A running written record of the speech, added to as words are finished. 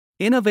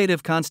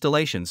Innovative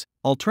constellations,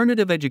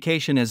 alternative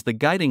education as the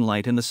guiding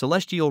light in the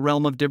celestial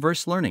realm of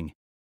diverse learning.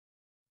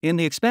 In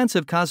the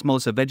expansive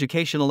cosmos of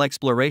educational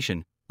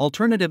exploration,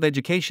 alternative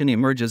education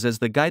emerges as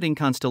the guiding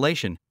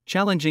constellation,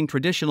 challenging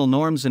traditional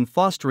norms and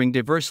fostering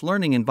diverse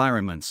learning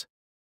environments.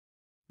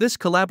 This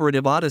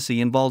collaborative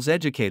odyssey involves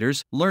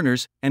educators,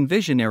 learners, and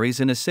visionaries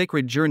in a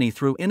sacred journey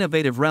through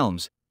innovative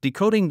realms,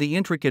 decoding the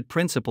intricate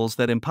principles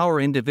that empower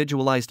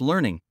individualized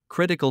learning,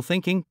 critical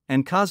thinking,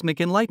 and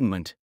cosmic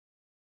enlightenment.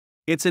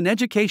 It's an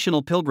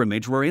educational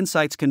pilgrimage where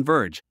insights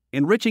converge,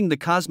 enriching the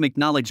cosmic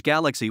knowledge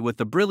galaxy with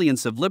the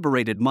brilliance of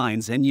liberated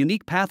minds and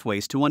unique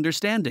pathways to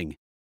understanding.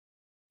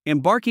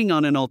 Embarking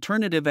on an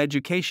alternative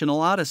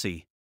educational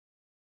odyssey.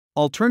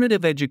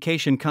 Alternative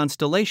education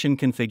constellation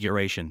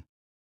configuration.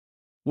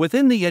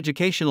 Within the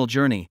educational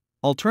journey,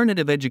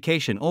 alternative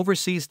education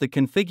oversees the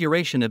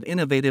configuration of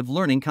innovative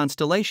learning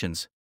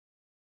constellations.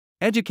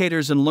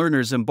 Educators and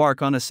learners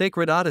embark on a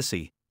sacred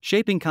odyssey,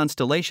 shaping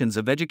constellations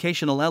of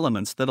educational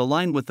elements that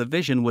align with the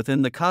vision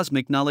within the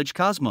cosmic knowledge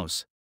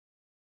cosmos.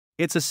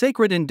 It's a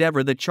sacred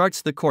endeavor that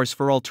charts the course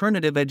for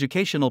alternative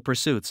educational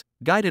pursuits,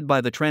 guided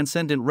by the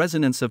transcendent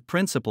resonance of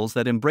principles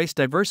that embrace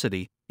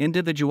diversity,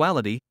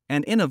 individuality,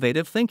 and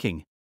innovative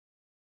thinking.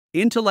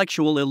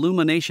 Intellectual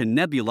Illumination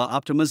Nebula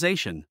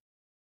Optimization.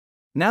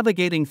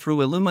 Navigating through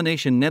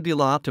Illumination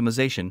Nebula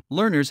Optimization,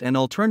 learners and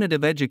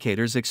alternative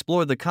educators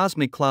explore the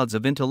cosmic clouds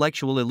of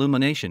intellectual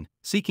illumination,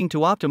 seeking to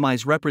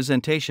optimize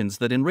representations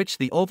that enrich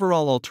the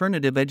overall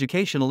alternative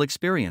educational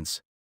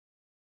experience.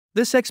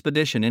 This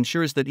expedition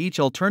ensures that each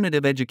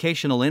alternative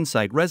educational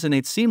insight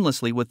resonates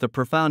seamlessly with the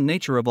profound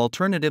nature of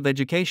alternative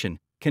education,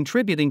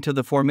 contributing to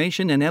the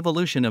formation and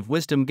evolution of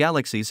wisdom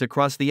galaxies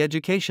across the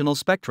educational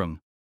spectrum.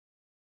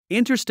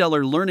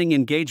 Interstellar learning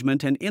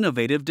engagement and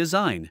innovative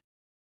design.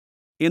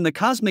 In the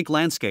cosmic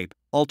landscape,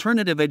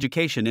 alternative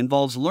education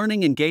involves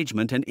learning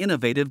engagement and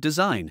innovative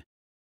design.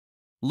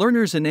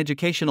 Learners and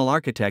educational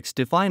architects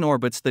define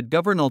orbits that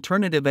govern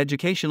alternative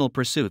educational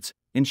pursuits,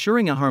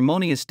 ensuring a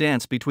harmonious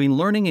dance between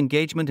learning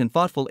engagement and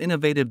thoughtful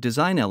innovative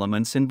design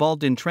elements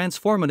involved in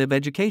transformative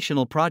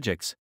educational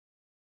projects.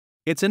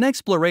 It's an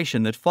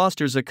exploration that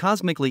fosters a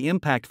cosmically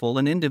impactful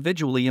and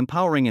individually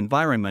empowering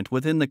environment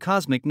within the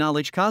cosmic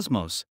knowledge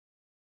cosmos.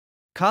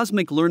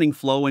 Cosmic learning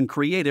flow and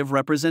creative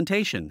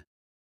representation.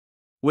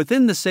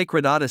 Within the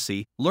sacred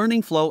odyssey,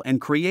 learning flow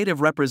and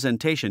creative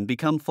representation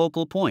become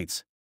focal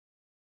points.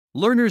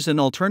 Learners and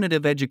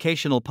alternative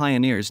educational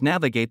pioneers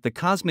navigate the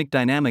cosmic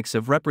dynamics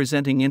of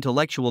representing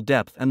intellectual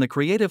depth and the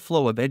creative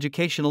flow of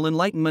educational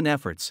enlightenment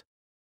efforts.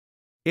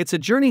 It's a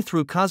journey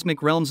through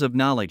cosmic realms of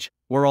knowledge,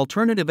 where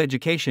alternative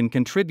education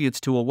contributes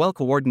to a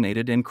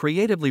well-coordinated and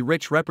creatively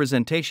rich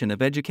representation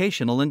of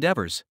educational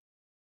endeavors.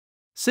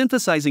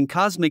 Synthesizing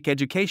cosmic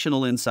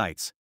educational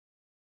insights.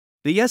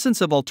 The essence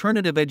of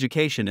alternative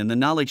education in the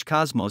knowledge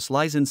cosmos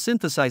lies in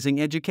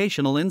synthesizing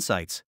educational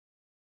insights.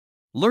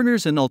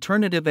 Learners and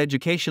alternative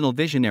educational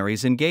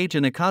visionaries engage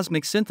in a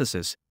cosmic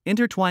synthesis,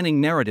 intertwining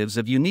narratives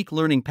of unique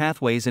learning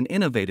pathways and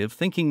innovative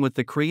thinking with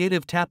the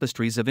creative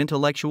tapestries of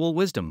intellectual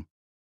wisdom.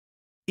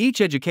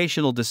 Each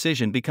educational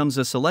decision becomes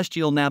a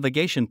celestial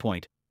navigation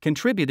point,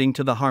 contributing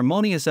to the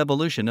harmonious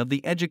evolution of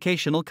the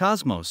educational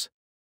cosmos.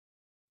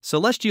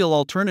 Celestial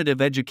alternative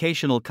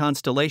educational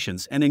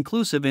constellations and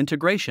inclusive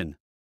integration.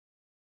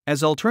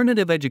 As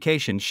alternative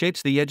education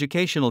shapes the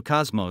educational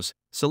cosmos,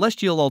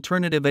 celestial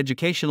alternative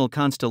educational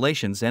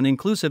constellations and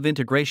inclusive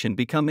integration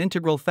become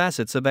integral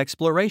facets of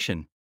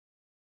exploration.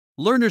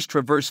 Learners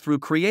traverse through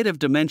creative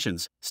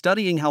dimensions,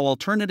 studying how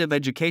alternative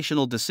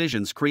educational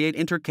decisions create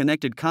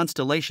interconnected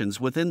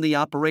constellations within the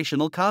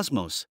operational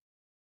cosmos.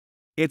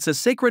 It's a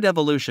sacred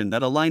evolution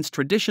that aligns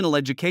traditional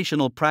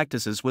educational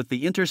practices with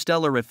the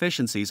interstellar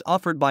efficiencies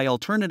offered by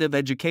alternative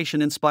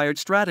education-inspired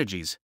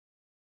strategies.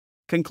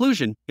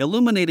 Conclusion: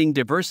 illuminating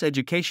diverse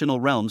educational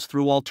realms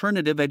through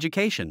alternative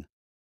education.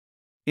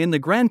 In the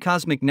grand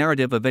cosmic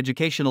narrative of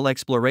educational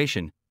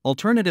exploration,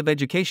 alternative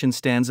education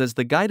stands as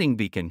the guiding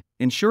beacon,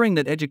 ensuring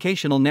that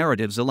educational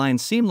narratives align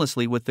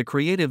seamlessly with the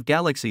creative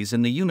galaxies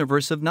in the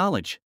universe of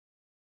knowledge.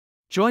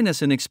 Join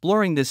us in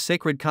exploring this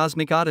sacred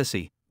cosmic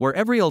odyssey, where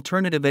every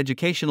alternative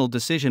educational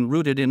decision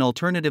rooted in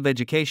alternative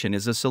education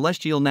is a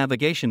celestial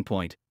navigation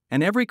point,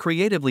 and every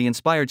creatively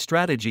inspired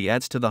strategy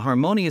adds to the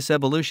harmonious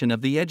evolution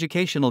of the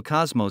educational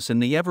cosmos in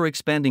the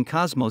ever-expanding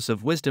cosmos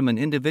of wisdom and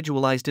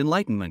individualized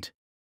enlightenment.